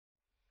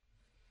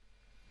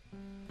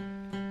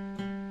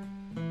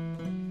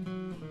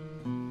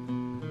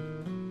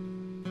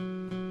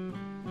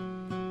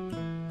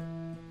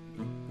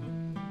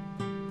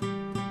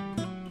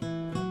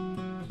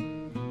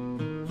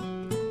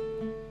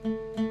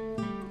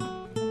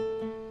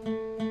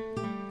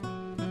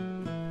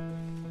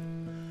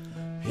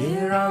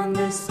Here on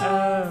this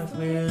earth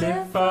we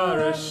live for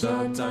a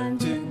short time.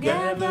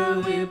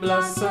 Together we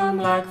blossom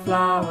like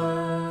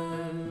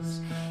flowers.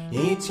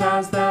 Each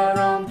has their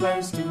own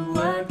place to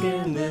work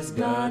in this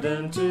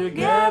garden.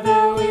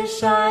 Together we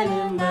shine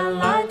in the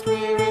light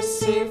we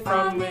receive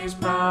from these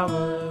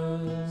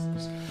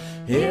powers.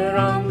 Here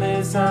on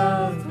this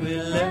earth we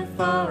live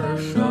for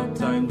a short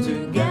time.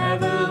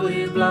 Together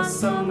we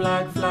blossom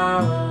like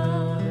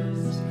flowers.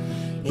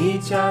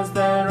 Each has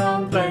their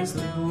own place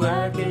to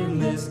work in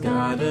this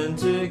garden.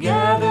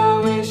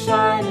 Together we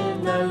shine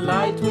in the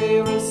light we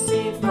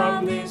receive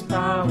from these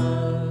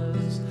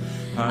powers.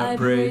 I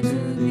pray to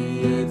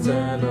the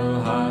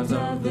eternal heart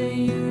of the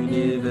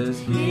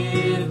universe,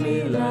 give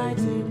me light,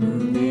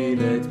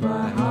 illuminate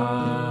my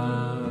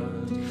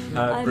heart.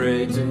 I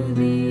pray to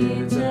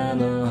the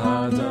eternal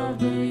heart of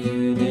the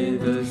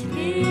universe,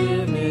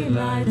 give me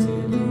light,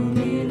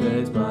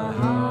 illuminate my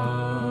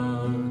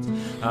heart.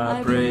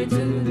 I pray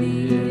to the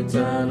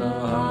eternal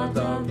heart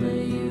of the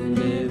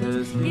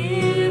universe,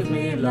 give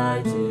me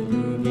light,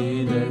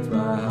 illuminate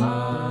my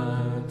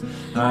heart.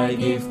 I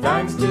give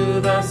thanks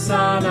to the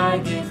sun, I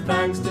give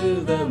thanks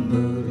to the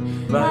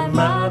moon, my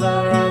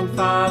mother and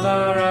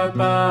father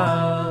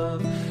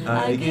above.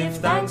 I give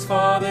thanks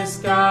for this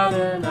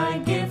garden, I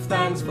give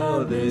thanks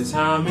for this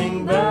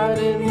hummingbird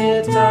in the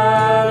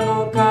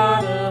eternal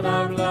garden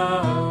of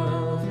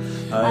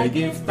love. I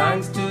give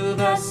thanks to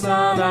the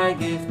sun, I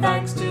give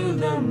thanks to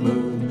the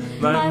moon,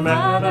 my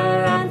mother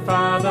and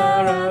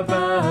father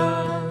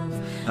above.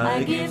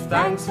 I give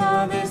thanks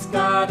for this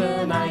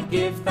garden, I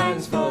give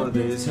thanks for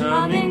this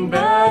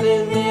hummingbird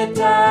in the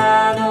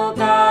eternal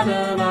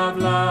garden of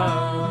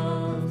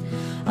love.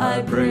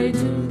 I pray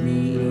to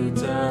the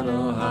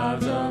eternal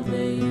heart of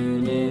the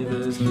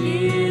universe,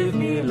 give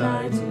me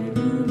light,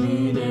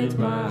 illuminate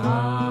my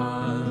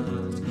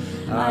heart.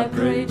 I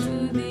pray to